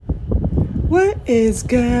What is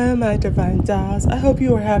good, my divine dolls? I hope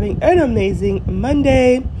you are having an amazing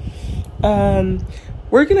Monday.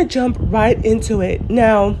 We're going to jump right into it.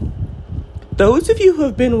 Now, those of you who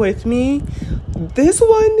have been with me, this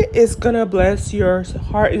one is going to bless your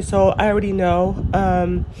heart and soul. I already know.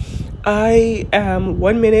 I am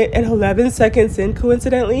 1 minute and 11 seconds in,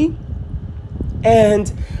 coincidentally.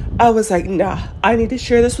 And I was like, nah, I need to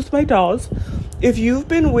share this with my dolls. If you've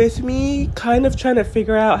been with me kind of trying to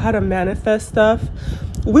figure out how to manifest stuff,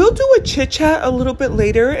 we'll do a chit chat a little bit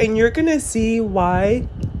later and you're going to see why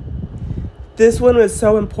this one was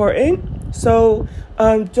so important. So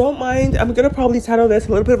don't mind. I'm going to probably title this a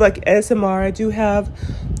little bit of like ASMR. I do have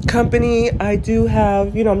company. I do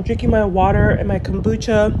have, I'm drinking my water and my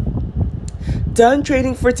kombucha. Done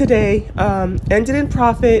trading for today. Ended in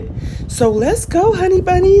profit. So let's go, honey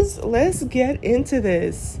bunnies. Let's get into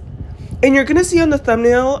this. And you're going to see on the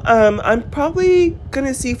thumbnail, I'm probably going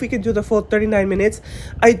to see if we can do the full 39 minutes.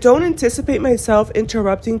 I don't anticipate myself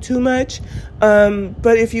interrupting too much.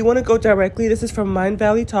 But if you want to go directly, this is from Mind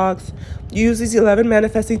Valley Talks. Use these 11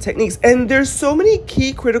 manifesting techniques. And there's so many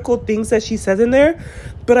key critical things that she says in there.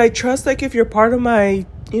 But I trust like if you're part of my,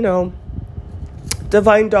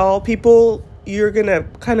 divine doll people, you're going to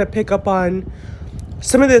kind of pick up on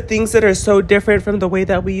some of the things that are so different from the way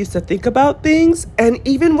that we used to think about things. And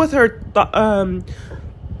even with her, the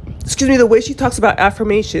way she talks about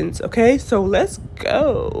affirmations. Okay, so let's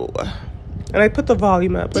go. And I put the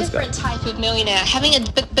volume up. Let's different go. Type of millionaire,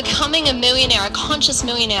 becoming a millionaire, a conscious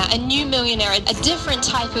millionaire, a new millionaire, a different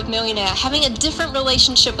type of millionaire, having a different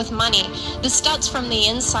relationship with money. This starts from the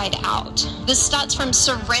inside out. This starts from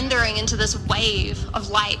surrendering into this wave of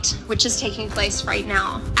light, which is taking place right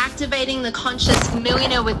now. Activating the conscious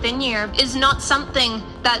millionaire within you is not something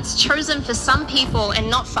that's chosen for some people and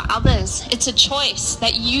not for others. It's a choice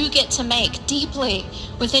that you get to make deeply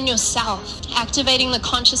within yourself. Activating the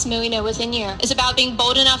conscious millionaire within you is about being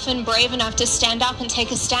bold enough and brave enough to stand up and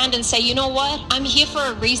take a stand and say, you know what? I'm here for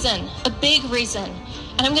a reason, a big reason.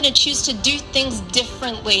 And I'm going to choose to do things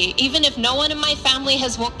differently. Even if no one in my family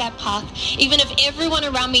has walked that path, even if everyone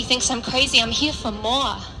around me thinks I'm crazy, I'm here for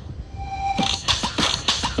more.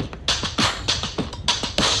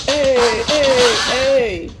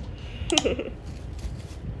 Hey.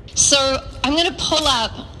 So I'm going to pull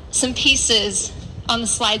up some pieces on the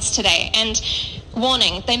slides today. And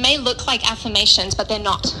warning, they may look like affirmations, but they're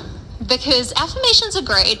not. Because affirmations are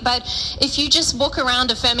great, but if you just walk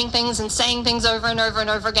around affirming things and saying things over and over and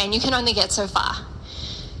over again, you can only get so far.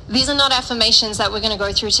 These are not affirmations that we're going to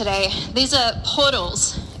go through today. These are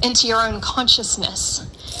portals into your own consciousness.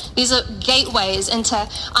 These are gateways into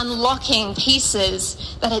unlocking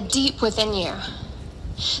pieces that are deep within you.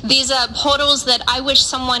 These are portals that I wish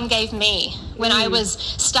someone gave me when I was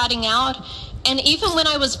starting out. And even when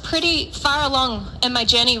I was pretty far along in my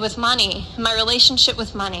journey with money, my relationship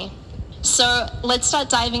with money. So let's start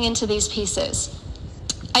diving into these pieces.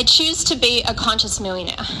 I choose to be a conscious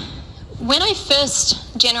millionaire. When I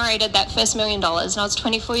first generated that first $1 million, and I was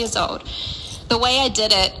 24 years old, the way I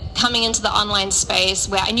did it, coming into the online space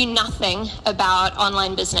where I knew nothing about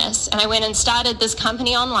online business, and I went and started this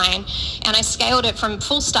company online, and I scaled it from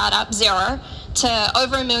full startup, zero, to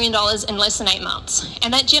over $1 million in less than 8 months.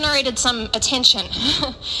 And that generated some attention.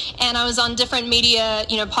 And I was on different media,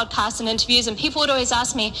 podcasts and interviews, and people would always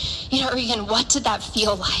ask me, Regan, what did that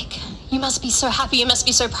feel like? You must be so happy, you must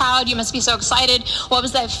be so proud, you must be so excited. What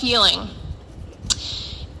was that feeling?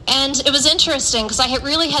 And it was interesting because I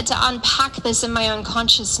really had to unpack this in my own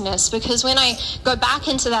consciousness, because when I go back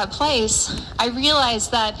into that place, I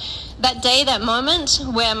realized that day, that moment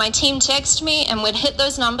where my team texted me and would hit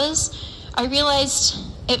those numbers, I realized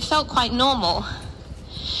it felt quite normal.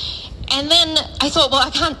 And then I thought, well, I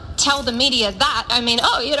can't tell the media that.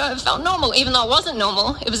 It felt normal, even though it wasn't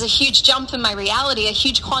normal. It was a huge jump in my reality, a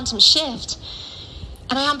huge quantum shift.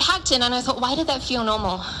 And I unpacked it and I thought, why did that feel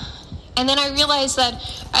normal? And then I realized that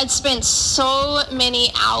I'd spent so many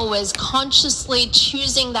hours consciously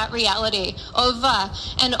choosing that reality over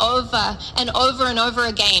and over and over and over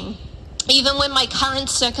again. Even when my current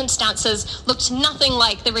circumstances looked nothing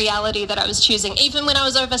like the reality that I was choosing. Even when I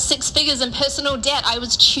was over 6 figures in personal debt, I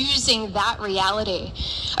was choosing that reality.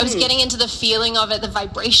 I was getting into the feeling of it, the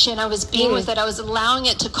vibration. I was being with it. I was allowing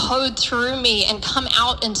it to code through me and come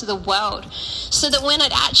out into the world. So that when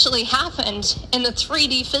it actually happened in the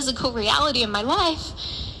 3D physical reality of my life,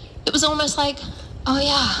 it was almost like, oh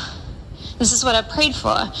yeah, this is what I've prayed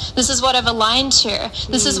for. This is what I've aligned to.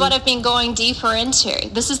 This is what I've been going deeper into.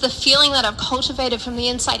 This is the feeling that I've cultivated from the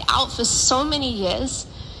inside out for so many years,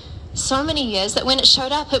 that when it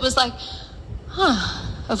showed up, it was like,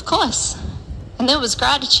 of course. and there was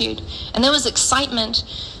gratitude, and there was excitement.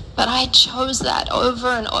 But I chose that over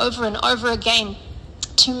and over and over again.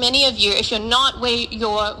 Too many of you, if you're not where you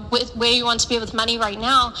want to be with money right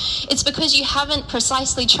now, it's because you haven't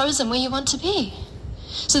precisely chosen where you want to be.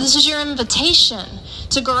 So this is your invitation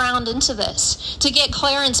to ground into this, to get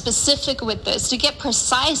clear and specific with this, to get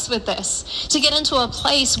precise with this, to get into a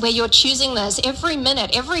place where you're choosing this every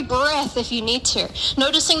minute, every breath if you need to,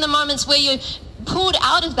 noticing the moments where you pulled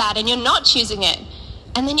out of that and you're not choosing it.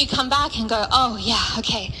 And then you come back and go, oh yeah,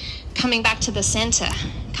 okay, coming back to the center,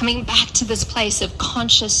 coming back to this place of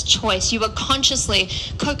conscious choice. You are consciously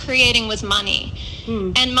co-creating with money.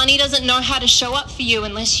 And money doesn't know how to show up for you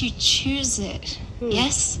unless you choose it.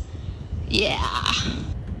 Yes? Yeah.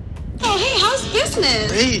 Oh, hey, how's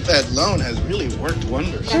business? Hey, that loan has really worked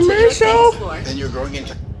wonders. Commercial? And you're growing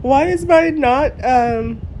into... Why is mine not,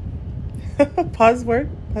 pause work,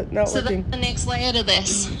 but not So working? that's the next layer to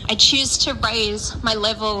this. I choose to raise my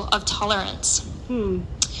level of tolerance.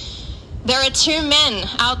 There are two men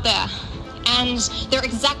out there, and they're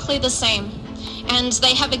exactly the same. And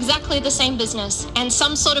they have exactly the same business. And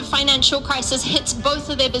some sort of financial crisis hits both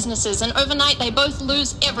of their businesses. And overnight, they both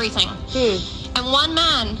lose everything. And one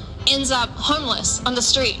man ends up homeless on the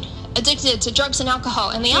street, addicted to drugs and alcohol.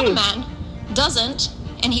 And the other man doesn't.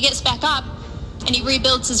 And he gets back up and he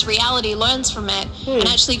rebuilds his reality, learns from it, and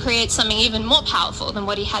actually creates something even more powerful than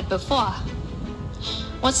what he had before.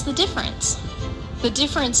 What's the difference? The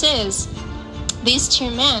difference is these two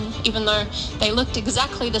men, even though they looked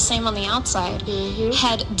exactly the same on the outside,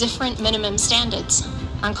 had different minimum standards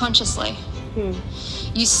unconsciously.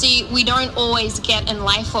 You see, we don't always get in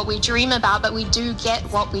life what we dream about, but we do get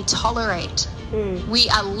what we tolerate. We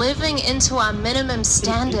are living into our minimum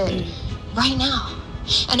standard right now.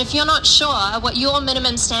 And if you're not sure what your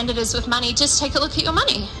minimum standard is with money, just take a look at your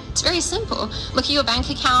money. It's very simple. Look at your bank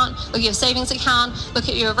account, look at your savings account, look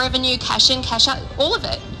at your revenue, cash in, cash out, all of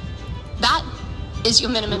it. That is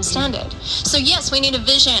your minimum standard. So yes, we need a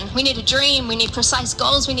vision, we need a dream, we need precise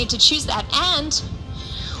goals, we need to choose that. And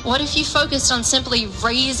what if you focused on simply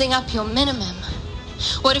raising up your minimum?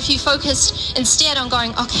 What if you focused instead on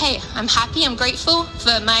going, okay, I'm happy, I'm grateful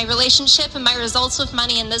for my relationship and my results with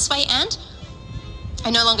money in this way, and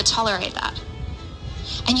I no longer tolerate that.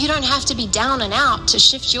 And you don't have to be down and out to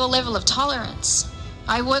shift your level of tolerance.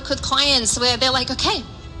 I work with clients where they're like, okay,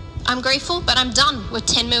 I'm grateful, but I'm done with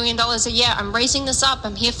 $10 million a year. I'm raising this up.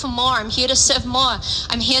 I'm here for more. I'm here to serve more.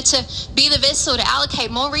 I'm here to be the vessel to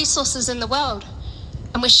allocate more resources in the world.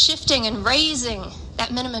 And we're shifting and raising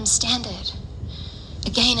that minimum standard.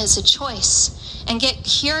 Again, it's a choice. And get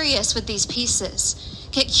curious with these pieces.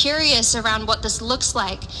 Get curious around what this looks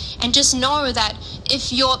like. And just know that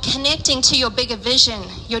if you're connecting to your bigger vision,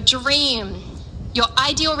 your dream, your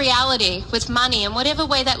ideal reality with money, in whatever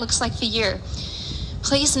way that looks like for you,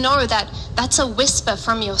 please know that that's a whisper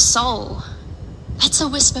from your soul. That's a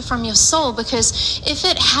whisper from your soul, because if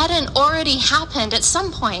it hadn't already happened at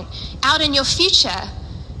some point out in your future,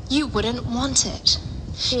 you wouldn't want it.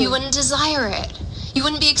 You wouldn't desire it. You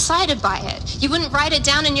wouldn't be excited by it. You wouldn't write it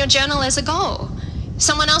down in your journal as a goal.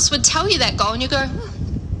 Someone else would tell you that goal and you go,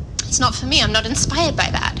 it's not for me. I'm not inspired by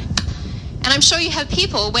that. And I'm sure you have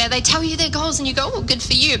people where they tell you their goals and you go, oh, good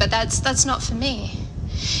for you, but that's not for me.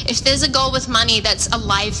 If there's a goal with money that's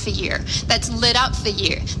alive for you, that's lit up for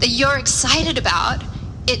you, that you're excited about,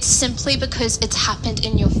 it's simply because it's happened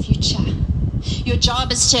in your future. Your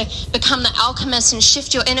job is to become the alchemist and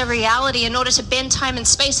shift your inner reality in order to bend time and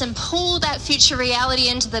space and pull that future reality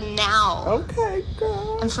into the now. Okay,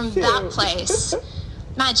 girl. And from that place,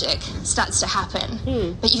 magic starts to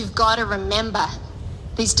happen. But you've got to remember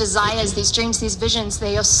these desires, these dreams, these visions,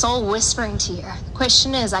 they're your soul whispering to you. The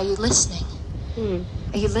question is, are you listening?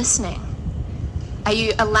 Are you listening? Are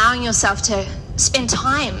you allowing yourself to spend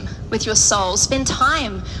time with your soul, spend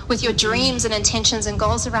time with your dreams and intentions and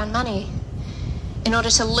goals around money in order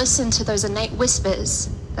to listen to those innate whispers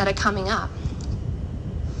that are coming up?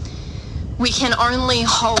 We can only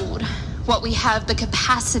hold what we have the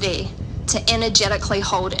capacity to energetically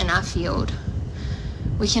hold in our field.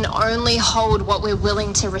 We can only hold what we're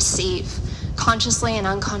willing to receive, consciously and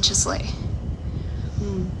unconsciously.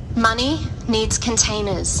 Money needs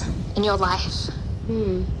containers in your life.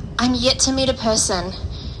 I'm yet to meet a person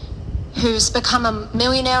who's become a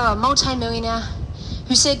millionaire or a multi-millionaire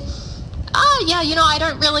who said, yeah, I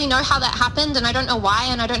don't really know how that happened, and I don't know why,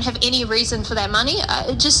 and I don't have any reason for that money.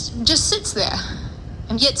 It just sits there.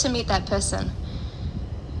 I'm yet to meet that person.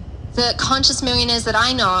 The conscious millionaires that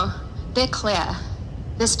I know, they're clear,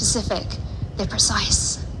 they're specific, they're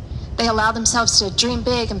precise. They allow themselves to dream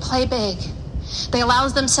big and play big. They allow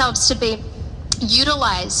themselves to be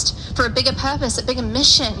utilized for a bigger purpose, a bigger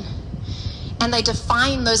mission, and they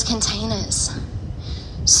define those containers.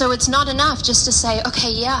 So it's not enough just to say,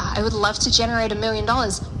 okay, yeah, I would love to generate $1 million.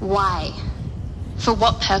 Why? For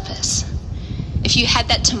what purpose? If you had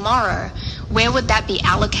that tomorrow, where would that be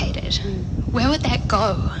allocated? Where would that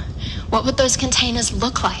go? What would those containers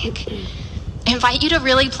look like? I invite you to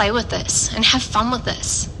really play with this and have fun with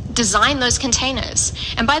this. Design those containers.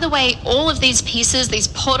 And by the way, all of these pieces, these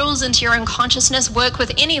portals into your own consciousness, work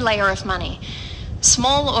with any layer of money,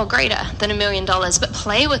 small or greater than $1 million, but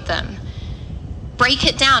play with them. Break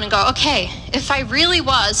it down and go, okay, if I really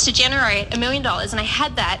was to generate $1 million and I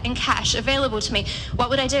had that in cash available to me, what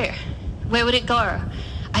would I do? Where would it go?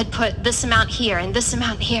 I'd put this amount here and this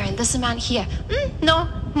amount here and this amount here. No,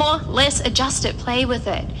 more, less, adjust it, play with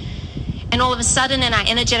it. And all of a sudden in our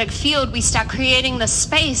energetic field, we start creating the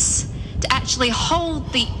space to actually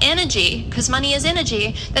hold the energy, because money is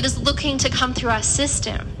energy, that is looking to come through our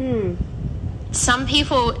system. Some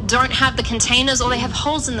people don't have the containers, or they have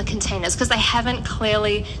holes in the containers because they haven't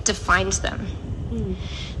clearly defined them.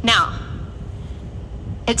 Now,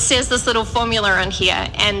 it says this little formula on here,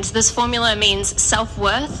 and this formula means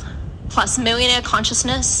self-worth plus millionaire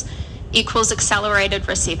consciousness equals accelerated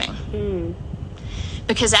receiving.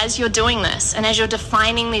 Because as you're doing this and as you're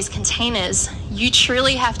defining these containers, you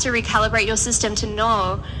truly have to recalibrate your system to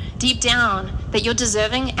know deep down that you're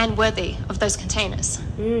deserving and worthy of those containers.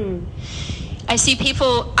 I see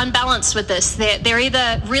people unbalanced with this. They're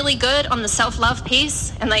either really good on the self-love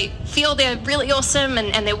piece and they feel they're really awesome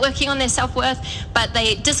and they're working on their self-worth, but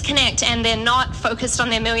they disconnect and they're not focused on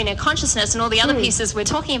their millionaire consciousness and all the other pieces we're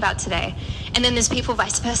talking about today. And then there's people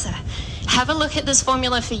vice versa. Have a look at this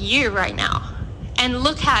formula for you right now and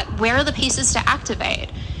look at where are the pieces to activate.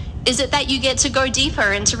 Is it that you get to go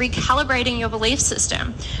deeper into recalibrating your belief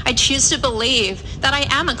system? I choose to believe that I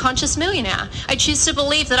am a conscious millionaire. I choose to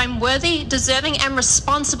believe that I'm worthy, deserving, and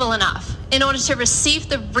responsible enough in order to receive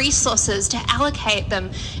the resources to allocate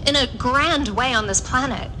them in a grand way on this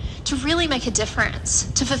planet, to really make a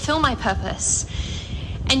difference, to fulfill my purpose.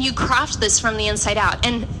 And you craft this from the inside out.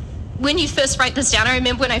 And when you first write this down, I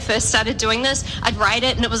remember when I first started doing this, I'd write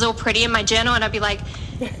it and it was all pretty in my journal and I'd be like,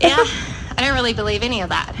 yeah, I don't really believe any of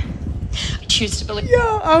that. I choose to believe.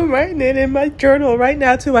 Yeah, I'm writing it in my journal right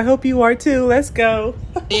now too. I hope you are too. Let's go.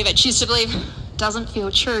 I choose to believe doesn't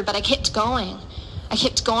feel true, but I kept going. I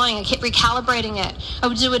kept recalibrating it. I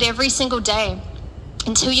would do it every single day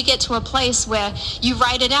until you get to a place where you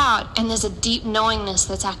write it out and there's a deep knowingness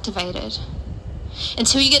that's activated.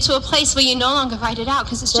 Until you get to a place where you no longer write it out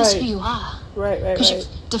because it's just who you are. Because you've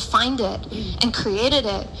defined it and created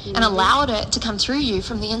it and allowed it to come through you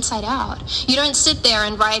from the inside out. You don't sit there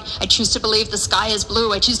and write, I choose to believe the sky is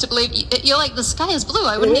blue. I choose to believe, you're like, the sky is blue.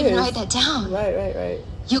 I wouldn't even write that down. Right.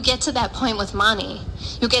 You'll get to that point with money.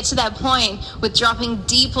 You'll get to that point with dropping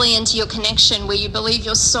deeply into your connection where you believe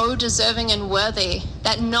you're so deserving and worthy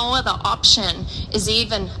that no other option is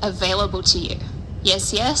even available to you.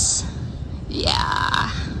 Yes?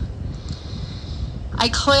 Yeah. I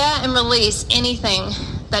clear and release anything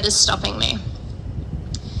that is stopping me.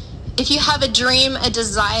 If you have a dream, a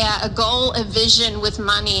desire, a goal, a vision with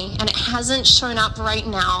money, and it hasn't shown up right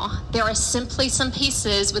now, there are simply some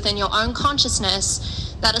pieces within your own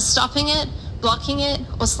consciousness that are stopping it, blocking it,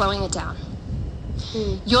 or slowing it down.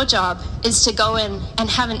 Your job is to go in and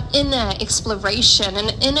have an inner exploration, an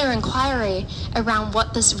inner inquiry around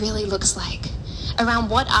what this really looks like. Around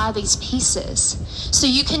what are these pieces. So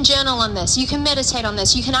you can journal on this, you can meditate on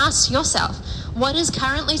this, you can ask yourself, what is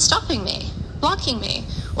currently stopping me, blocking me,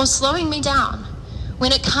 or slowing me down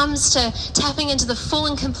when it comes to tapping into the full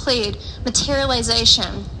and complete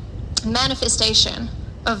materialization, manifestation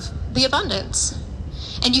of the abundance.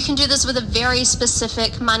 And you can do this with a very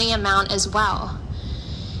specific money amount as well.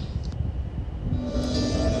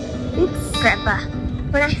 Oops. Grandpa,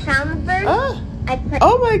 when I found the bird,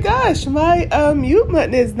 oh my gosh, my mute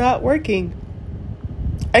button is not working.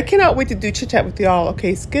 I cannot wait to do chit chat with y'all.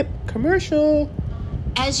 Okay, skip commercial.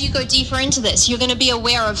 As you go deeper into this, you're going to be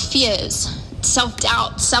aware of fears,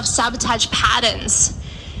 self-doubt, self-sabotage patterns,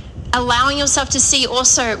 allowing yourself to see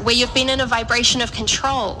also where you've been in a vibration of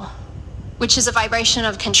control, which is a vibration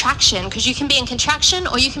of contraction, because you can be in contraction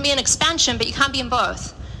or you can be in expansion, but you can't be in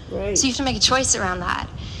both. Right. So you have to make a choice around that.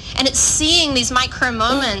 And it's seeing these micro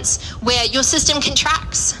moments where your system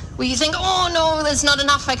contracts, where you think, oh no, there's not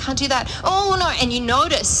enough, I can't do that. Oh no, and you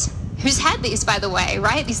notice who's had these, by the way,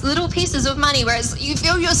 right? These little pieces of money, whereas you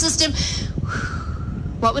feel your system,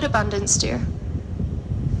 what would abundance do?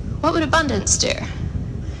 What would abundance do?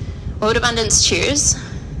 What would abundance choose?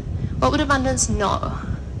 What would abundance know?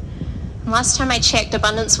 Last time I checked,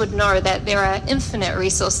 abundance would know that there are infinite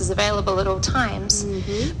resources available at all times.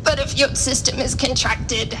 But if your system is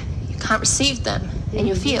contracted, you can't receive them in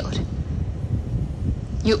your field.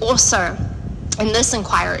 You also, in this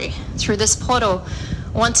inquiry, through this portal,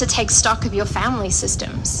 want to take stock of your family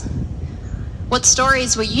systems. What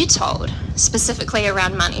stories were you told specifically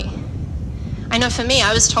around money? I know for me,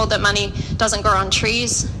 I was told that money doesn't grow on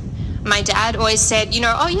trees. My dad always said,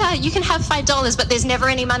 oh yeah, you can have $5, but there's never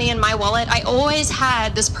any money in my wallet. I always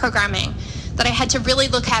had this programming that I had to really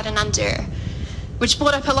look at and undo, which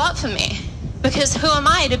brought up a lot for me. Because who am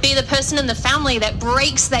I to be the person in the family that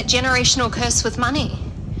breaks that generational curse with money?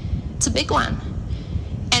 It's a big one.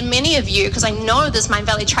 And many of you, because I know this Mind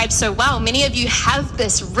Valley tribe so well, many of you have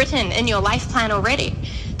this written in your life plan already,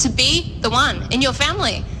 to be the one in your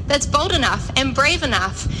family that's bold enough and brave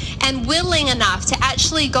enough and willing enough to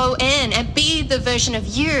actually go in and be the version of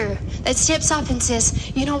you that steps up and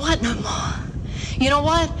says, you know what, no more. You know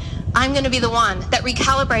what? I'm going to be the one that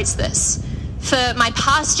recalibrates this for my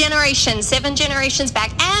past generation, 7 generations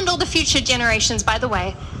back, and all the future generations, by the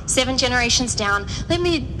way, 7 generations down. Let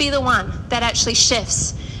me be the one that actually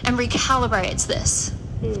shifts and recalibrates this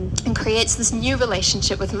and creates this new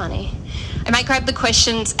relationship with money. I might grab the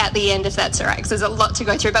questions at the end if that's all right, because there's a lot to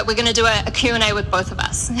go through, but we're going to do a Q&A with both of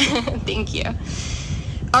us. Thank you.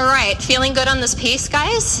 All right, feeling good on this piece,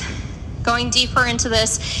 guys? Going deeper into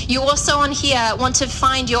this, you also on here want to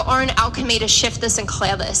find your own alchemy to shift this and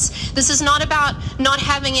clear this. This is not about not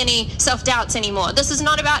having any self-doubts anymore. This is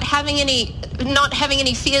not about not having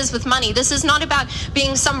any fears with money. This is not about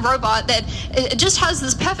being some robot that just has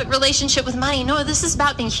this perfect relationship with money. No, this is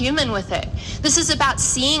about being human with it. This is about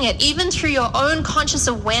seeing it even through your own conscious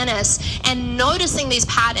awareness and noticing these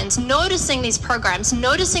patterns, noticing these programs,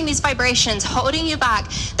 noticing these vibrations holding you back.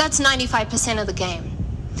 That's 95% of the game.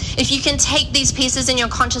 If you can take these pieces in your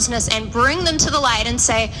consciousness and bring them to the light and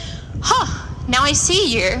say, now I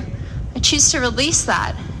see you. I choose to release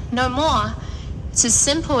that. No more. It's as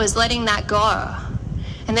simple as letting that go.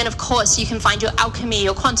 And then, of course, you can find your alchemy,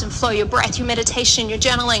 your quantum flow, your breath, your meditation, your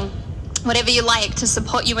journaling, whatever you like to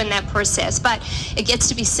support you in that process. But it gets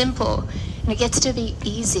to be simple and it gets to be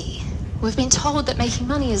easy. We've been told that making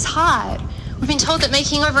money is hard. We've been told that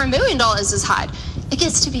making over $1 million is hard. It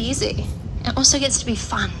gets to be easy. It also gets to be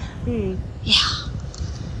fun. Yeah.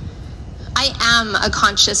 I am a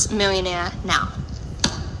conscious millionaire now.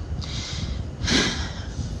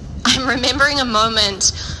 I'm remembering a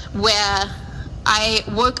moment where I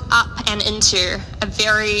woke up and into a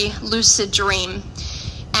very lucid dream.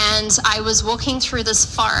 And I was walking through this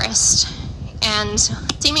forest, and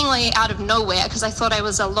seemingly out of nowhere, because I thought I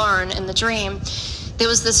was alone in the dream, there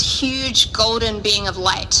was this huge golden being of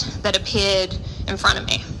light that appeared in front of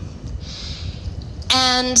me.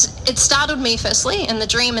 And it startled me firstly in the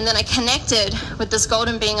dream, and then I connected with this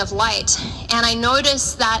golden being of light, and I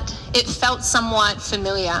noticed that it felt somewhat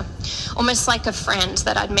familiar, almost like a friend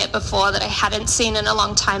that I'd met before that I hadn't seen in a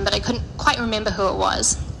long time, but I couldn't quite remember who it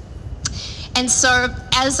was. And so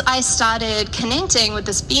as I started connecting with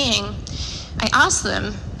this being, I asked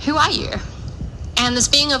them, who are you? And this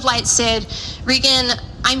being of light said, Regan,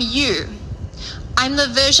 I'm you. I'm the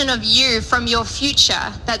version of you from your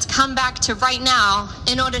future that's come back to right now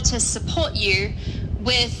in order to support you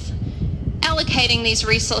with allocating these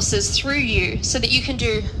resources through you so that you can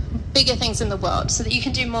do bigger things in the world, so that you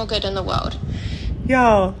can do more good in the world.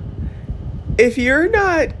 Y'all, if you're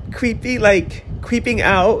not creeping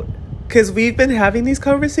out, because we've been having these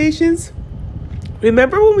conversations,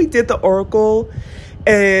 remember when we did the oracle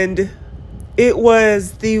and it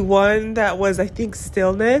was the one that was, I think,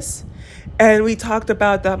 stillness? And we talked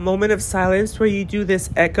about that moment of silence where you do this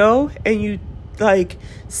echo and you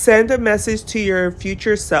send a message to your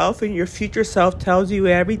future self, and your future self tells you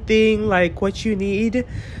everything, like what you need,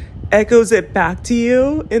 echoes it back to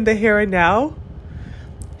you in the here and now.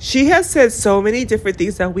 She has said so many different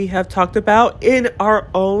things that we have talked about in our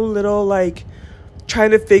own little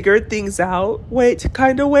trying to figure things out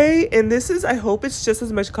kind of way. And this is, I hope it's just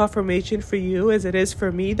as much confirmation for you as it is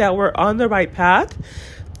for me that we're on the right path.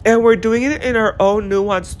 And we're doing it in our own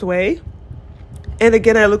nuanced way. And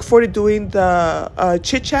again, I look forward to doing the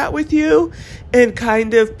chit chat with you and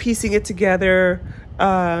kind of piecing it together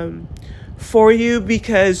for you,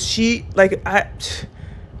 because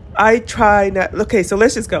I try not. Okay, so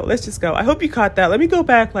let's just go. I hope you caught that. Let me go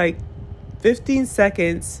back 15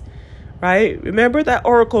 seconds, right? Remember that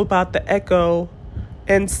oracle about the echo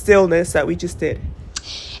and stillness that we just did.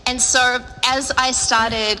 And so as I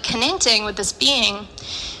started connecting with this being,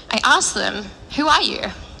 I asked them, who are you?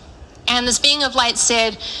 And this being of light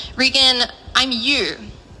said, Regan, I'm you.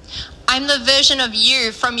 I'm the version of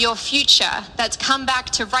you from your future that's come back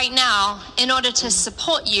to right now in order to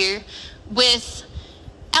support you with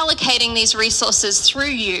allocating these resources through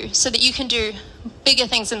you so that you can do bigger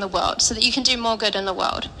things in the world, so that you can do more good in the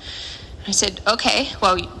world. I said, okay,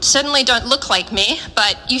 well, you certainly don't look like me,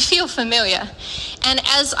 but you feel familiar. And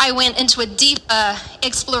as I went into a deeper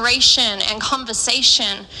exploration and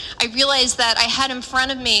conversation, I realized that I had in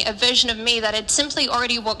front of me a version of me that had simply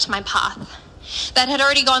already walked my path, that had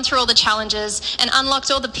already gone through all the challenges and unlocked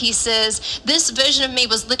all the pieces. This version of me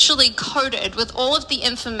was literally coded with all of the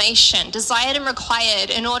information desired and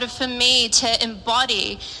required in order for me to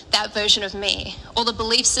embody that version of me. All the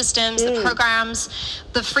belief systems, the programs,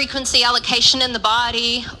 the frequency allocation in the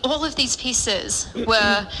body, all of these pieces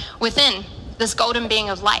were within this golden being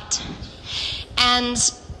of light. And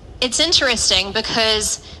it's interesting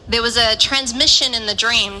because there was a transmission in the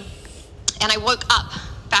dream, and I woke up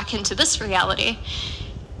back into this reality,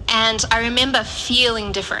 and I remember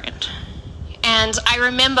feeling different. And I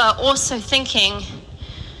remember also thinking,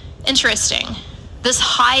 interesting, this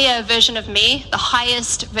higher version of me, the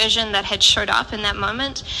highest version that had showed up in that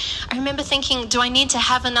moment, I remember thinking, do I need to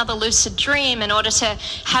have another lucid dream in order to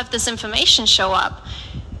have this information show up?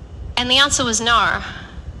 And the answer was no.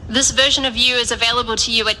 This version of you is available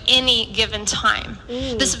to you at any given time.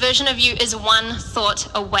 This version of you is one thought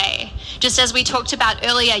away. Just as we talked about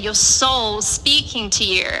earlier, your soul speaking to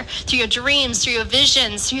you through your dreams, through your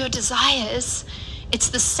visions, through your desires. It's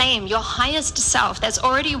the same. Your highest self that's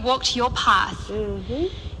already walked your path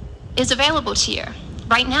is available to you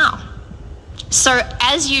right now. So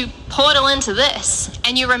as you portal into this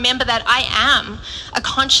and you remember that I am a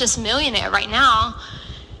conscious millionaire right now,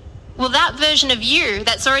 well, that version of you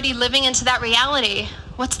that's already living into that reality,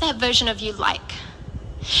 what's that version of you like?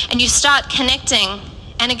 And you start connecting.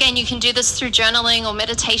 And again, you can do this through journaling or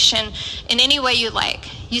meditation in any way you like.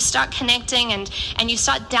 You start connecting and you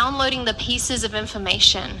start downloading the pieces of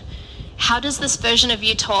information. How does this version of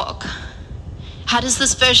you talk? How does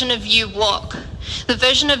this version of you walk? The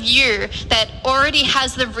version of you that already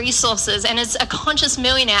has the resources and is a conscious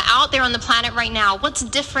millionaire out there on the planet right now, what's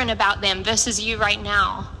different about them versus you right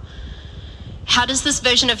now? How does this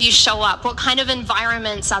version of you show up? What kind of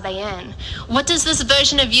environments are they in? What does this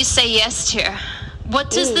version of you say yes to? What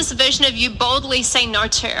does this version of you boldly say no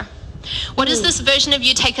to? What does this version of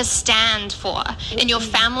you take a stand for in your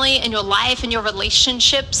family, in your life, in your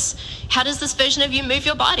relationships? How does this version of you move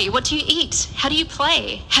your body? What do you eat? How do you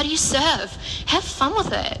play? How do you serve? Have fun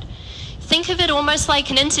with it. Think of it almost like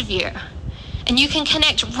an interview. And you can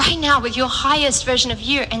connect right now with your highest version of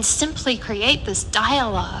you and simply create this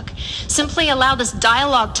dialogue. Simply allow this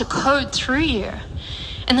dialogue to code through you.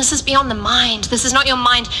 And this is beyond the mind. This is not your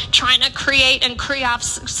mind trying to create and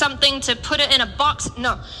craft something to put it in a box.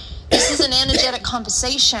 No, this is an energetic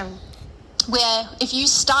conversation where if you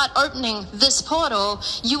start opening this portal,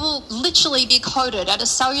 you will literally be coded at a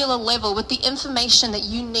cellular level with the information that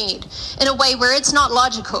you need in a way where it's not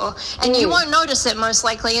logical. And you won't notice it most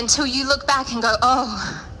likely until you look back and go,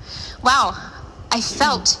 oh, wow, I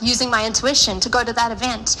felt using my intuition to go to that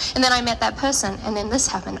event. And then I met that person and then this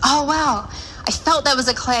happened. Oh, wow. I felt that was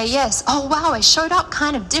a clear yes. Oh, wow, I showed up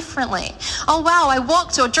kind of differently. Oh, wow, I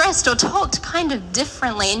walked or dressed or talked kind of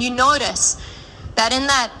differently. And you notice that in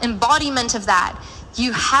that embodiment of that,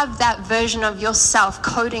 you have that version of yourself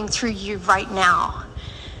coding through you right now.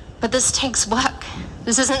 But this takes work.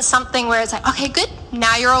 This isn't something where it's like, okay, good.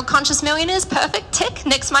 Now you're all conscious millionaires. Perfect. Tick.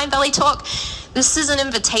 Next Mind Valley talk. This is an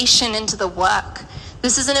invitation into the work.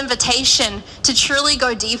 This is an invitation to truly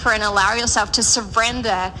go deeper and allow yourself to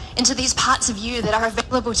surrender into these parts of you that are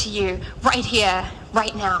available to you right here,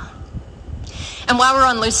 right now. And while we're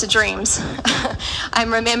on lucid dreams,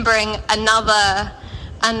 I'm remembering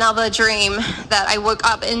another dream that I woke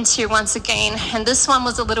up into once again. And this one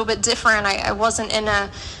was a little bit different. I wasn't in a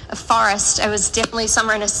forest. I was definitely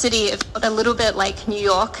somewhere in a city. It felt a little bit like New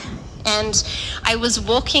York. And I was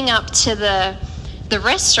walking up to the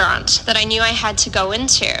restaurant that I knew I had to go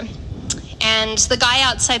into. And the guy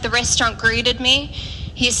outside the restaurant greeted me.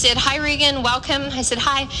 He said, "Hi, Regan, welcome." I said,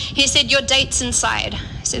 "Hi." He said, "Your date's inside."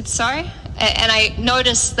 I said, "Sorry?" And I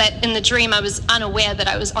noticed that in the dream I was unaware that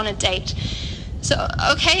I was on a date. So,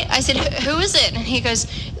 okay, I said, "Who is it?" And he goes,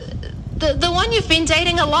 the one you've been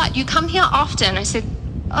dating a lot. You come here often." I said,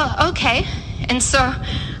 "Oh, okay." And so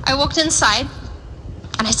I walked inside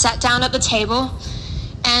and I sat down at the table.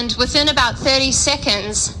 And within about 30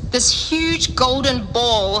 seconds, this huge golden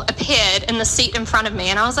ball appeared in the seat in front of me.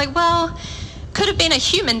 And I was like, well, could have been a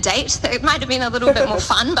human date. It might have been a little bit more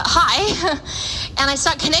fun, but hi. And I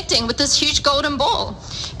start connecting with this huge golden ball.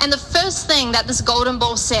 And the first thing that this golden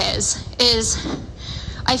ball says is,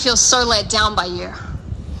 I feel so let down by you.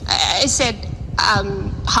 I said,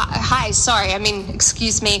 hi, sorry,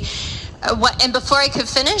 excuse me. And before I could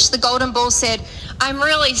finish, the golden ball said, I'm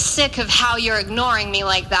really sick of how you're ignoring me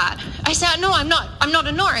like that. I said, no, I'm not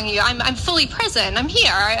ignoring you. I'm fully present. I'm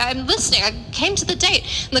here. I'm listening. I came to the date.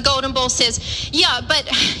 And the golden ball says, yeah, but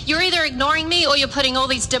you're either ignoring me or you're putting all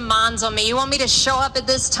these demands on me. You want me to show up at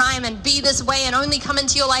this time and be this way and only come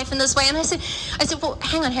into your life in this way. And I said, well,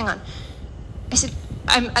 hang on. I said,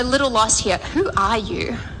 I'm a little lost here. Who are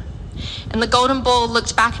you? And the golden ball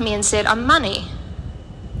looked back at me and said, I'm money.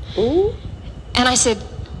 Ooh. And I said,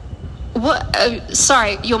 what?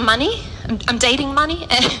 Sorry, your money? I'm dating money?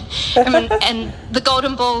 And the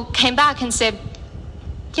golden ball came back and said,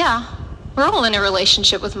 yeah, we're all in a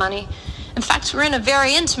relationship with money. In fact, we're in a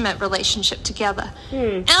very intimate relationship together.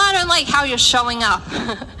 And I don't like how you're showing up.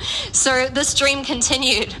 So this dream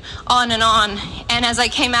continued on. And as I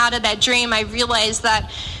came out of that dream, I realized that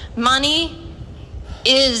money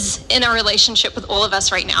is in a relationship with all of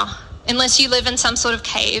us right now. Unless you live in some sort of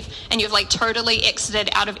cave and you've totally exited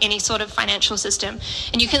out of any sort of financial system,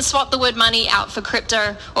 and you can swap the word money out for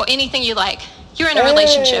crypto or anything you like, you're in a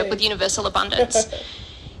relationship with universal abundance.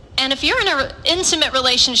 And if you're in an intimate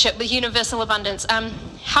relationship with universal abundance,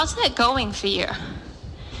 how's that going for you?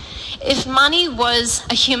 If money was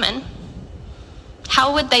a human,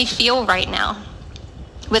 how would they feel right now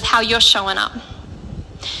with how you're showing up?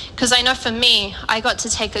 Because I know for me, I got to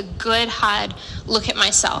take a good, hard look at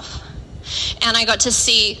myself. And I got to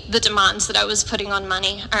see the demands that I was putting on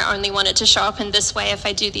money. I only wanted to show up in this way if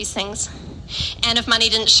I do these things. And if money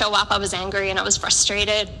didn't show up, I was angry and I was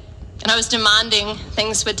frustrated. And I was demanding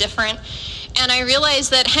things were different. And I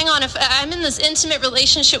realized that, hang on, if I'm in this intimate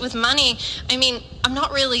relationship with money, I'm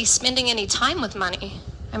not really spending any time with money.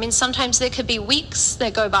 Sometimes there could be weeks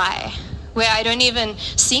that go by where I don't even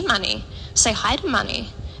see money, say hi to money,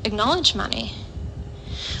 acknowledge money.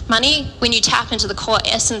 Money, when you tap into the core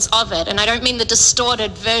essence of it, and I don't mean the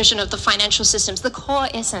distorted version of the financial systems, the core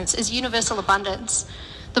essence is universal abundance.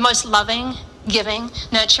 The most loving, giving,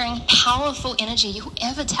 nurturing, powerful energy you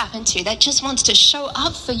ever tap into that just wants to show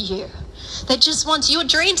up for you, that just wants your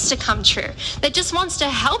dreams to come true, that just wants to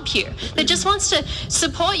help you, that just wants to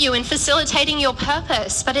support you in facilitating your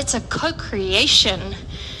purpose. But it's a co-creation.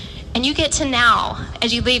 And you get to now,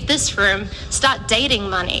 as you leave this room, start dating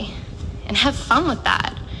money and have fun with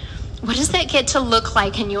that. What does that get to look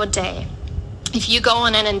like in your day? If you go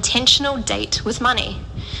on an intentional date with money,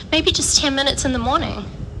 maybe just 10 minutes in the morning,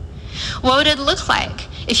 what would it look like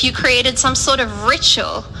if you created some sort of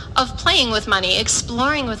ritual of playing with money,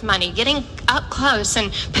 exploring with money, getting up close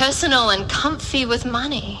and personal and comfy with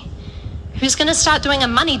money? Who's going to start doing a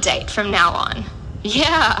money date from now on?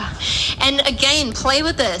 Yeah. And again, play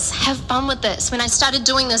with this, have fun with this. When I started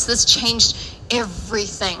doing this changed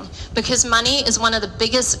everything, because money is one of the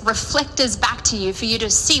biggest reflectors back to you for you to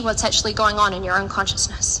see what's actually going on in your own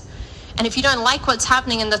consciousness. And if you don't like what's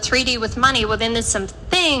happening in the 3D with money, well, then there's some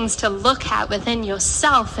things to look at within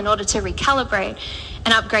yourself in order to recalibrate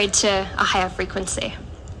and upgrade to a higher frequency.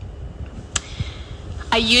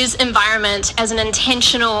 I use environment as an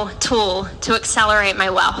intentional tool to accelerate my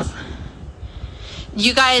wealth.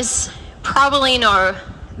 You guys probably know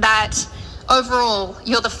that overall,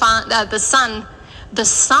 you're the sum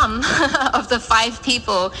of the 5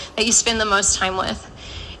 people that you spend the most time with.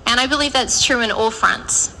 And I believe that's true in all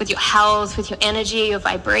fronts, with your health, with your energy, your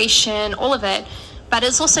vibration, all of it. But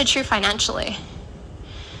it's also true financially.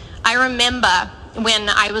 I remember when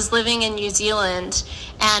I was living in New Zealand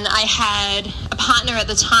and I had a partner at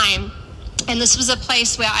the time. And this was a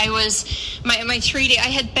place where I was, my 3D, I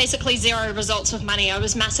had basically zero results with money. I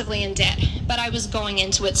was massively in debt, but I was going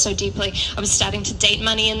into it so deeply. I was starting to date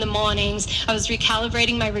money in the mornings. I was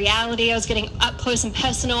recalibrating my reality. I was getting up close and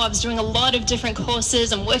personal. I was doing a lot of different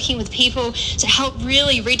courses and working with people to help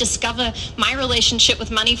really rediscover my relationship with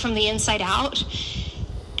money from the inside out.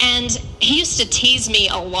 And he used to tease me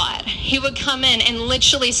a lot. He would come in and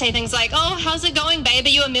literally say things like, oh, how's it going, babe? Are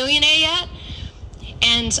you a millionaire yet?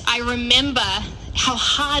 And I remember how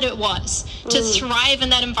hard it was to thrive in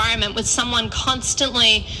that environment with someone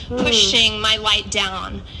constantly pushing my light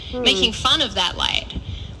down, making fun of that light.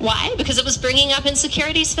 Why? Because it was bringing up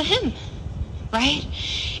insecurities for him, right?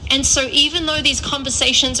 And so even though these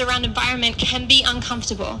conversations around environment can be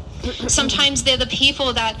uncomfortable, sometimes they're the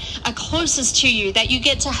people that are closest to you that you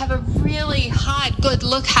get to have a really hard, good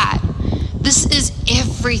look at. This is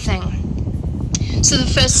everything. So the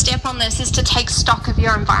first step on this is to take stock of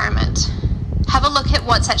your environment. Have a look at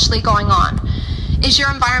what's actually going on. Is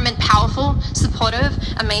your environment powerful, supportive,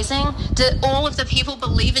 amazing? Do all of the people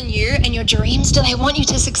believe in you and your dreams? Do they want you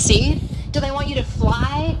to succeed? Do they want you to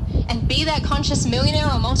fly and be that conscious millionaire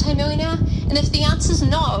or multimillionaire? And if the answer is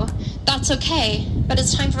no, that's okay, but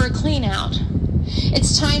it's time for a clean out.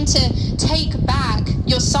 It's time to take back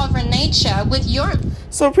your sovereign nature with your...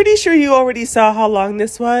 So I'm pretty sure you already saw how long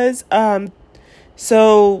this was.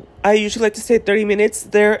 So I usually like to say 30 minutes.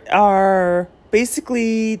 There are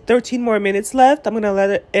basically 13 more minutes left. I'm going to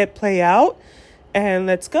let it play out, and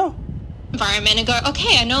let's go. Environment and go,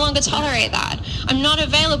 okay, I no longer tolerate that. I'm not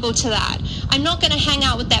available to that. I'm not going to hang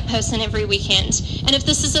out with that person every weekend. And if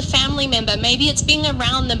this is a family member, maybe it's being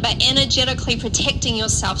around them but energetically protecting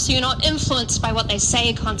yourself so you're not influenced by what they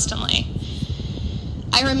say constantly.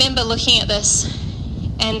 I remember looking at this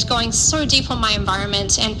and going so deep on my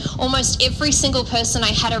environment, and almost every single person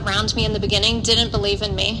I had around me in the beginning didn't believe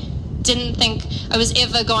in me, didn't think I was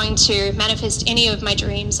ever going to manifest any of my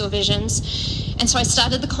dreams or visions. And so I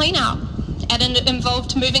started the clean out, and it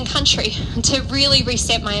involved moving country to really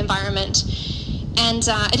reset my environment. And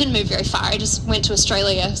I didn't move very far. I just went to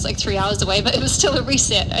Australia. It's like 3 hours away, but it was still a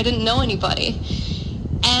reset. I didn't know anybody.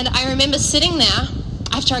 And I remember sitting there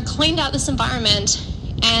after I cleaned out this environment,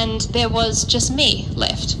 and there was just me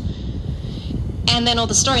left. And then all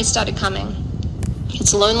the stories started coming.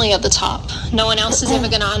 It's lonely at the top. No one else is ever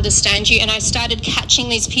going to understand you. And I started catching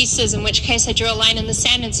these pieces, in which case I drew a line in the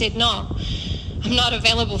sand and said, no, I'm not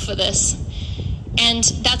available for this. And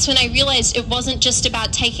that's when I realized it wasn't just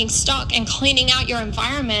about taking stock and cleaning out your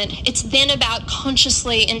environment. It's then about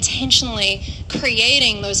consciously, intentionally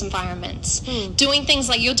creating those environments. Doing things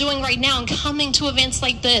like you're doing right now and coming to events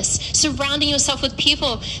like this. Surrounding yourself with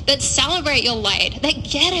people that celebrate your light, that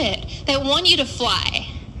get it, that want you to fly,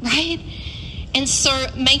 right? And so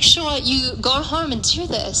make sure you go home and do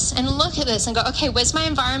this and look at this and go, okay, where's my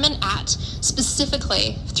environment at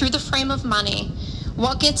specifically through the frame of money?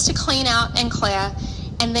 What gets to clean out and clear?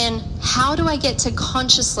 And then how do I get to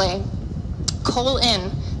consciously call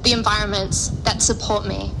in the environments that support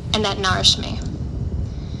me and that nourish me?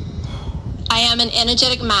 I am an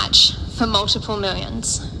energetic match for multiple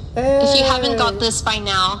millions. If you haven't got this by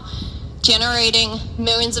now, generating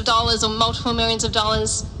millions of dollars or multiple millions of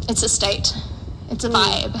dollars, it's a state. It's a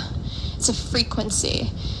vibe. It's a frequency.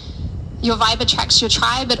 Your vibe attracts your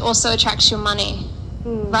tribe. It also attracts your money,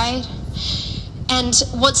 right? And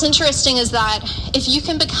what's interesting is that if you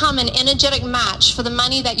can become an energetic match for the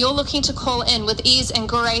money that you're looking to call in with ease and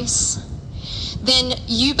grace, then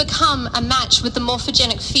you become a match with the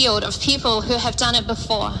morphogenic field of people who have done it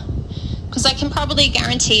before. Because I can probably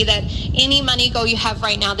guarantee that any money goal you have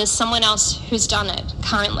right now, there's someone else who's done it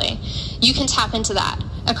currently. You can tap into that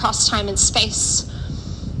across time and space.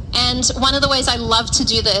 And one of the ways I love to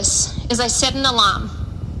do this is I set an alarm,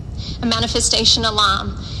 a manifestation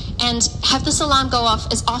alarm, and have this alarm go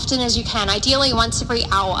off as often as you can, ideally once every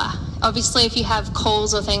hour. Obviously, if you have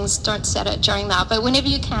calls or things, don't set it during that, but whenever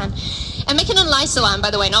you can. And make it a nice alarm,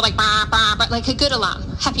 by the way, not like bah, bah, but like a good alarm,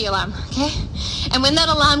 happy alarm, okay? And when that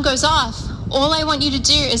alarm goes off, all I want you to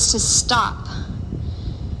do is to stop.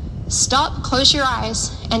 Stop, close your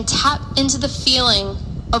eyes, and tap into the feeling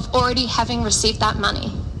of already having received that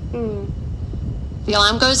money. The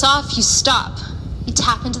alarm goes off, you stop. You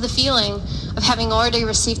tap into the feeling of having already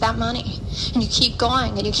received that money. And you keep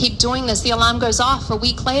going and you keep doing this. The alarm goes off a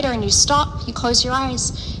week later and you stop, you close your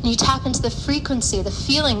eyes, and you tap into the frequency, the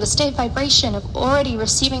feeling, the state vibration of already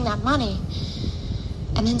receiving that money.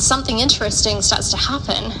 And then something interesting starts to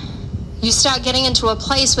happen. You start getting into a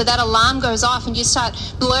place where that alarm goes off and you start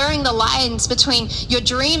blurring the lines between your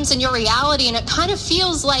dreams and your reality, and it kind of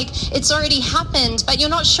feels like it's already happened, but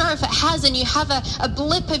you're not sure if it has, and you have a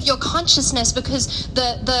blip of your consciousness because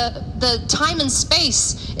the time and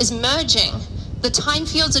space is merging. The time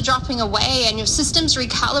fields are dropping away and your system's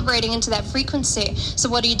recalibrating into that frequency. So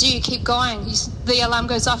what do? You keep going. The alarm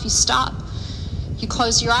goes off, you stop, you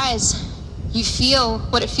close your eyes. You feel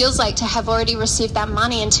what it feels like to have already received that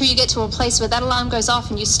money until you get to a place where that alarm goes off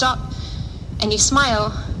and you stop and you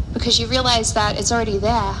smile because you realize that it's already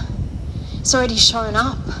there. It's already shown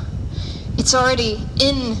up. It's already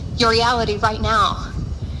in your reality right now.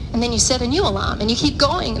 And then you set a new alarm and you keep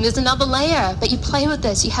going, and there's another layer, but you play with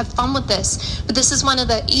this, you have fun with this. But this is one of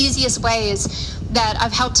the easiest ways that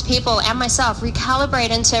I've helped people and myself recalibrate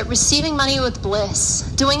into receiving money with bliss,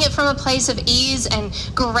 doing it from a place of ease and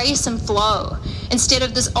grace and flow, instead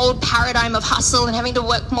of this old paradigm of hustle and having to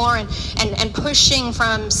work more and pushing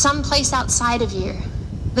from some place outside of you.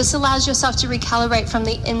 This allows yourself to recalibrate from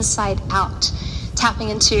the inside out, tapping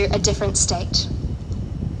into a different state.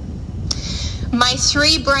 My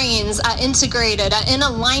three brains are integrated, are in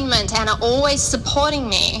alignment, and are always supporting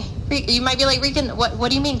me. You might be like, Regan, what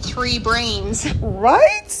do you mean 3 brains?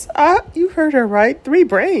 Right? You heard her right. 3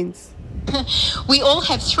 brains. We all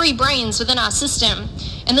have 3 brains within our system.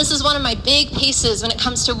 And this is one of my big pieces when it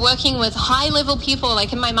comes to working with high-level people,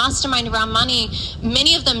 like in my mastermind around money.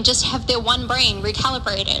 Many of them just have their one brain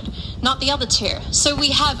recalibrated, not the other 2. So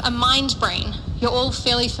we have a mind brain. You're all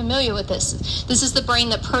fairly familiar with this. This is the brain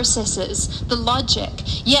that processes the logic.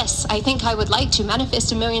 Yes, I think I would like to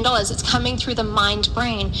manifest $1 million. It's coming through the mind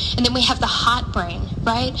brain. And then we have the heart brain,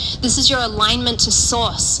 right? This is your alignment to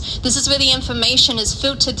source. This is where the information is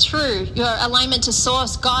filtered through. Your alignment to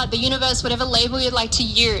source, God, the universe, whatever label you'd like to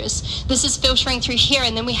use. This is filtering through here.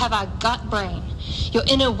 And then we have our gut brain. Your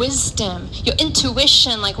inner wisdom, your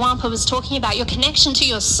intuition, like Wampa was talking about, your connection to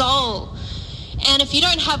your soul. And if you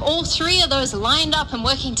don't have all 3 of those lined up and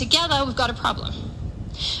working together, we've got a problem.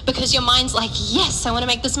 Because your mind's like, yes, I want to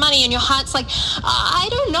make this money. And your heart's like, I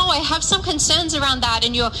don't know, I have some concerns around that.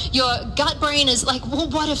 And your gut brain is like, well,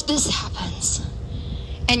 what if this happens?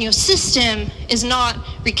 And your system is not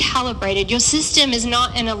recalibrated. Your system is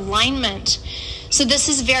not in alignment. So this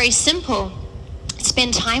is very simple.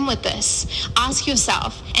 Spend time with this. Ask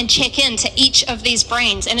yourself and check into each of these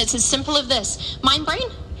brains. And it's as simple as this. Mind brain?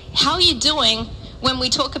 How are you doing when we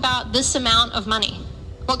talk about this amount of money?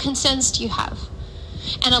 What concerns do you have?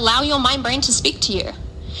 And allow your mind brain to speak to you.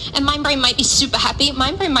 And mind brain might be super happy.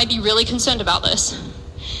 Mind brain might be really concerned about this.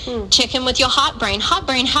 Check in with your heart brain. Heart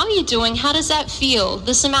brain, how are you doing? How does that feel?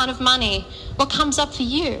 This amount of money. What comes up for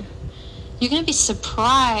you? You're going to be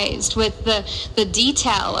surprised with the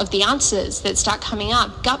detail of the answers that start coming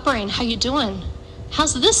up. Gut brain, how you doing?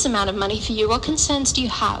 How's this amount of money for you? What concerns do you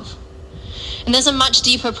have? And there's a much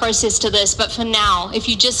deeper process to this, but for now, if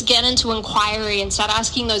you just get into inquiry and start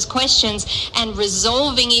asking those questions and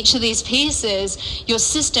resolving each of these pieces, your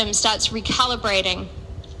system starts recalibrating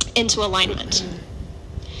into alignment.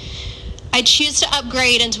 I choose to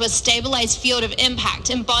upgrade into a stabilized field of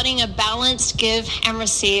impact, embodying a balanced give and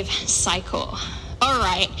receive cycle. All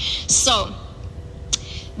right, so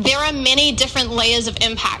there are many different layers of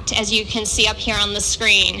impact, as you can see up here on the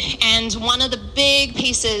screen. And one of the big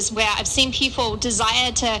pieces where I've seen people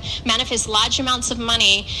desire to manifest large amounts of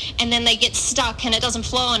money and then they get stuck and it doesn't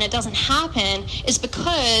flow and it doesn't happen is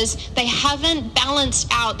because they haven't balanced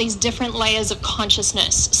out these different layers of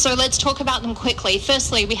consciousness. So let's talk about them quickly.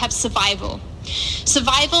 Firstly, we have survival.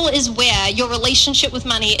 Survival is where your relationship with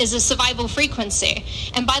money is a survival frequency.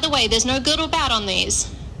 And by the way, there's no good or bad on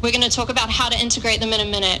these. We're going to talk about how to integrate them in a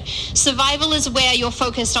minute. Survival is where you're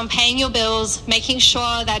focused on paying your bills, making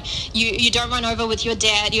sure that you don't run over with your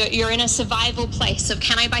debt. You're in a survival place of,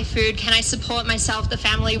 can I buy food? Can I support myself, the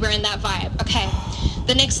family? We're in that vibe. Okay.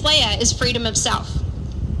 The next layer is freedom of self,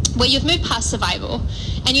 where you've moved past survival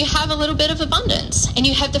and you have a little bit of abundance and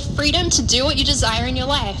you have the freedom to do what you desire in your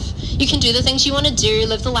life. You can do the things you want to do,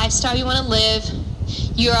 live the lifestyle you want to live.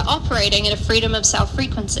 You are operating at a freedom of self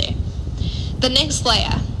frequency. The next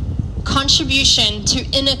layer, contribution to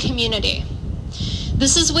inner community.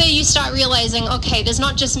 This is where you start realizing, okay, there's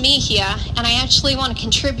not just me here, and I actually want to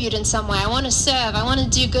contribute in some way. I want to serve. I want to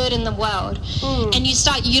do good in the world. And you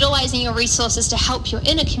start utilizing your resources to help your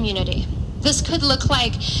inner community. This could look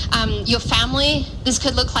like your family. This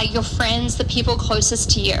could look like your friends, the people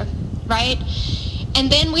closest to you, right?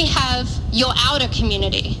 And then we have your outer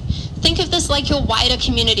community. Think of this like your wider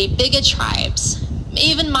community, bigger tribes,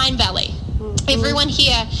 even Mind Valley. Everyone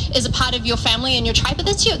here is a part of your family and your tribe, but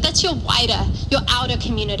that's your wider, your outer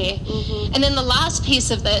community. And then the last piece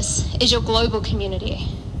of this is your global community.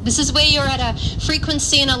 This is where you're at a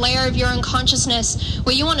frequency and a layer of your unconsciousness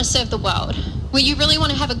where you want to serve the world, where you really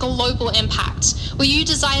want to have a global impact, where you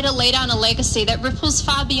desire to lay down a legacy that ripples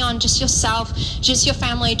far beyond just yourself, just your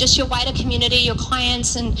family, just your wider community, your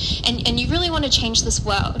clients, and you really want to change this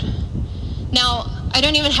world. Now, I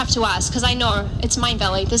don't even have to ask because I know it's Mind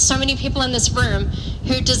Valley. There's so many people in this room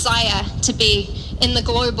who desire to be in the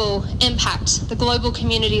global impact, the global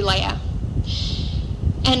community layer.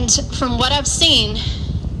 And from what I've seen,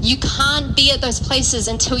 you can't be at those places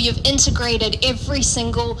until you've integrated every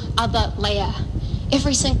single other layer.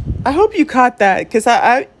 I hope you caught that because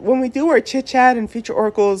I when we do our chit chat and future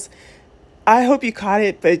oracles, I hope you caught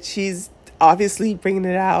it, but she's obviously bringing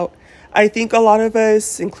it out. I think a lot of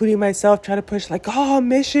us, including myself, try to push like, oh,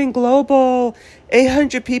 mission global,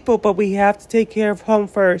 800 people, but we have to take care of home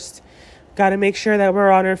first. Got to make sure that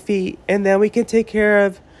we're on our feet. And then we can take care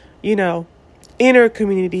of, inner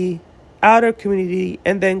community, outer community,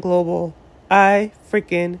 and then global. I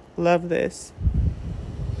freaking love this.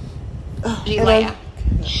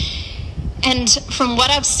 And from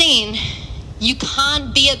what I've seen, you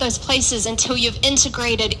can't be at those places until you've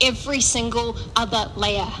integrated every single other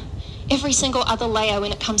layer. Every single other layer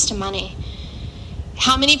when it comes to money.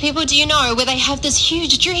 How many people do you know where they have this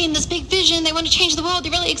huge dream, this big vision, they want to change the world,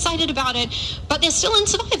 they're really excited about it, but they're still in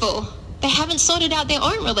survival? They haven't sorted out their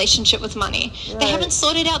own relationship with money. Right. They haven't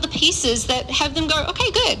sorted out the pieces that have them go,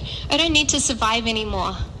 okay, good, I don't need to survive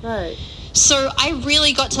anymore. Right. So I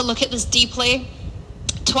really got to look at this deeply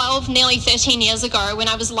 12, nearly 13 years ago, when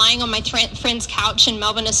I was lying on my friend's couch in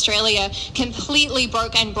Melbourne, Australia, completely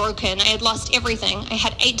broke and broken. I had lost everything. I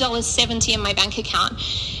had $8.70 in my bank account.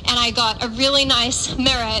 And I got a really nice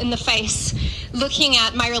mirror in the face looking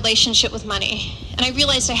at my relationship with money. And I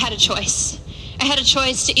realized I had a choice. I had a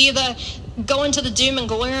choice to either go into the doom and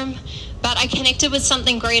gloom, but I connected with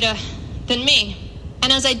something greater than me.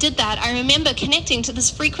 And as I did that, I remember connecting to this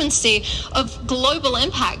frequency of global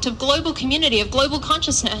impact, of global community, of global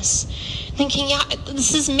consciousness, thinking, yeah,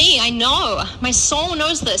 this is me. I know. My soul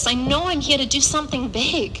knows this. I know I'm here to do something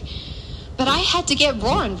big. But I had to get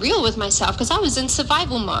raw and real with myself because I was in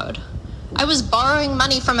survival mode. I was borrowing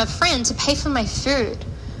money from a friend to pay for my food.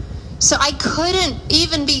 So I couldn't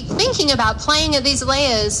even be thinking about playing at these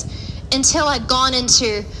layers until I'd gone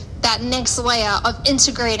into that next layer of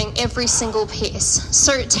integrating every single piece.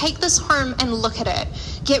 So take this home and look at it.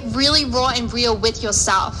 Get really raw and real with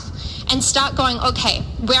yourself and start going, okay,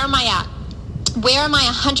 where am I at? Where am I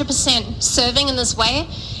 100% serving in this way?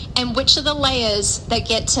 And which are the layers that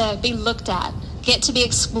get to be looked at, get to be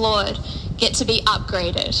explored, get to be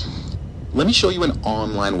upgraded? Let me show you an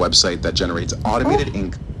online website that generates automated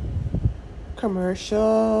income.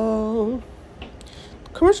 Commercial.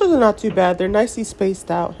 Commercials are not too bad. They're nicely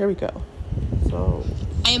spaced out. Here we go. So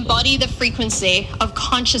I embody the frequency of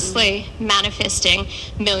consciously manifesting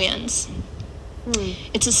millions.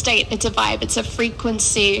 It's a state, it's a vibe, it's a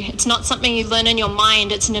frequency. It's not something you learn in your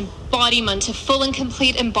mind. It's an embodiment, a full and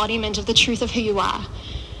complete embodiment of the truth of who you are.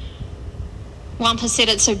 Wampa said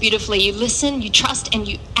it so beautifully. You listen, you trust, and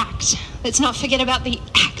you act. Let's not forget about the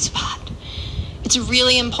act part. It's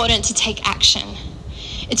really important to take action.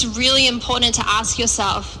 It's really important to ask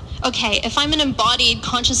yourself, okay, if I'm an embodied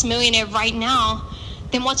conscious millionaire right now,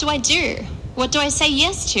 then what do I do? What do I say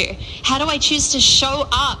yes to? How do I choose to show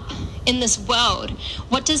up in this world?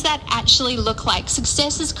 What does that actually look like?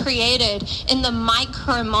 Success is created in the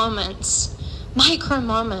micro moments. Micro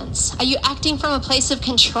moments. Are you acting from a place of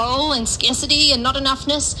control and scarcity and not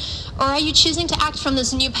enoughness? Or are you choosing to act from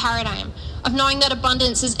this new paradigm of knowing that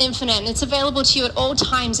abundance is infinite and it's available to you at all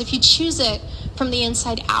times if you choose it from the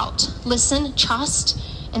inside out? Listen, trust,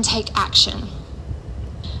 and take action.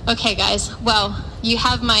 Okay, guys, well, you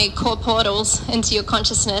have my core portals into your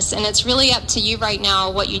consciousness, and it's really up to you right now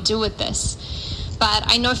what you do with this. But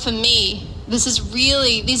I know for me,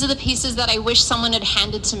 these are the pieces that I wish someone had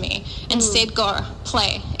handed to me and said, go,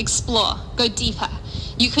 play, explore, go deeper.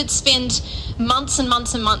 You could spend months and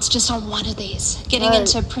months and months just on one of these, getting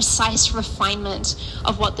into precise refinement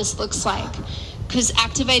of what this looks like. Because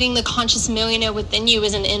activating the conscious millionaire within you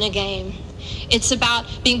is an inner game. It's about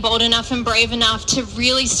being bold enough and brave enough to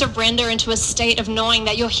really surrender into a state of knowing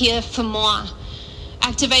that you're here for more.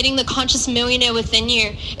 Activating the conscious millionaire within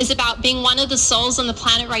you is about being one of the souls on the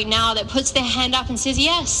planet right now that puts their hand up and says,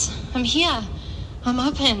 yes, I'm here, I'm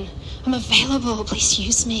open, I'm available, please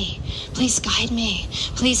use me, please guide me,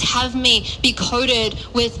 please have me be coded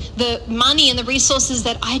with the money and the resources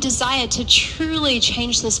that I desire to truly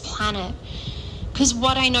change this planet. Because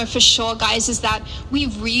what I know for sure, guys, is that we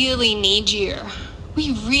really need you.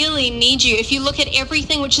 We really need you. If you look at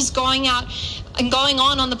everything which is going out and going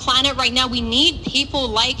on the planet right now, we need people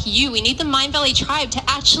like you. We need the Mind Valley tribe to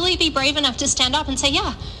actually be brave enough to stand up and say,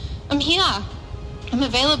 yeah, I'm here. I'm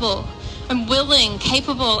available. I'm willing,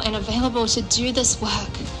 capable, and available to do this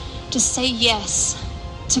work, to say yes,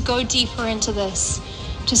 to go deeper into this,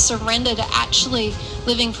 to surrender to actually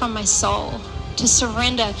living from my soul, to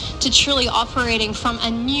surrender to truly operating from a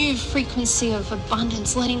new frequency of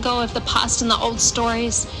abundance, letting go of the past and the old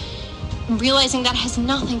stories, and realizing that has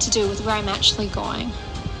nothing to do with where I'm actually going.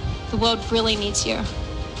 The world really needs you.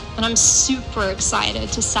 And I'm super excited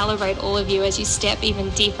to celebrate all of you as you step even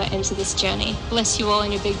deeper into this journey. Bless you all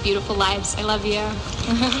in your big, beautiful lives. I love you.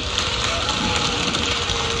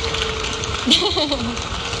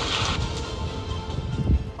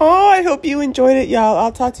 Oh, I hope you enjoyed it, y'all.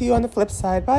 I'll talk to you on the flip side. Bye.